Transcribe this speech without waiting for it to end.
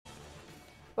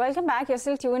Welcome back. You're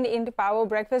still tuned into Power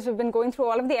Breakfast. We've been going through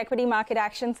all of the equity market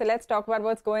action, so let's talk about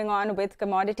what's going on with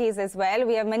commodities as well.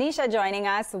 We have Manisha joining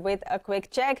us with a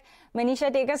quick check.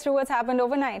 Manisha, take us through what's happened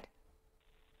overnight.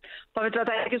 Pavitra,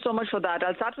 thank you so much for that.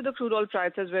 I'll start with the crude oil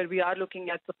prices, where we are looking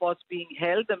at supports being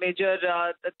held. The major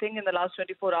the thing in the last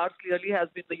 24 hours clearly has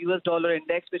been the US dollar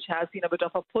index, which has seen a bit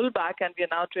of a pullback, and we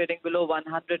are now trading below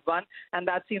 101, and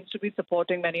that seems to be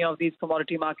supporting many of these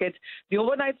commodity markets. The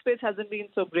overnight space hasn't been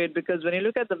so great because when you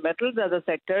look at the metals as a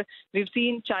sector, we've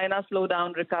seen China slow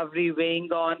down recovery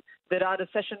weighing on. There are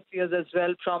recession fears as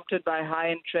well, prompted by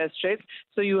high interest rates.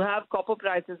 So you have copper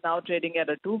prices now trading at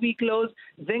a 2-week lows.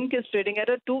 Zinc is trading at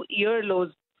a 2-year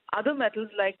lows. Other metals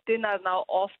like tin are now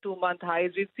off 2-month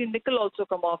highs. We've seen nickel also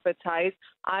come off its highs.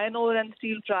 Iron ore and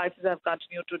steel prices have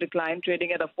continued to decline,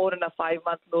 trading at a 4- and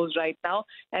 5-month lows right now.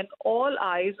 And all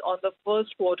eyes on the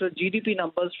first quarter GDP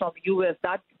numbers from US.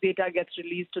 That data gets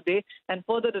released today, and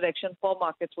further direction for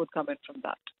markets would come in from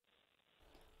that.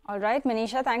 All right,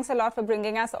 Manisha, thanks a lot for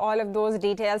bringing us all of those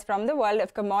details from the world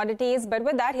of commodities. But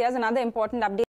with that, here's another important update.